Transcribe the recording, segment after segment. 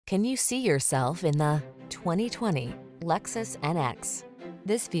Can you see yourself in the 2020 Lexus NX?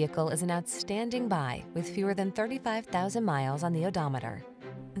 This vehicle is an outstanding buy with fewer than 35,000 miles on the odometer.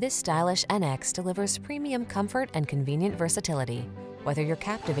 This stylish NX delivers premium comfort and convenient versatility. Whether you're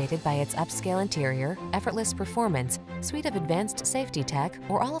captivated by its upscale interior, effortless performance, suite of advanced safety tech,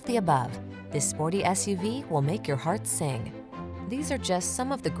 or all of the above, this sporty SUV will make your heart sing. These are just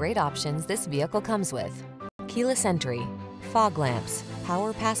some of the great options this vehicle comes with: keyless entry, fog lamps,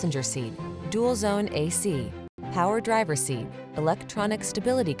 power passenger seat, dual zone AC, power driver seat, electronic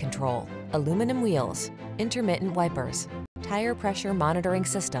stability control, aluminum wheels, intermittent wipers, tire pressure monitoring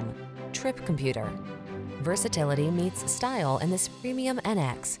system, trip computer. Versatility meets style in this premium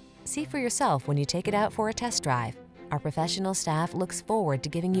NX. See for yourself when you take it out for a test drive. Our professional staff looks forward to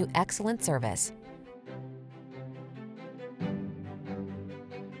giving you excellent service.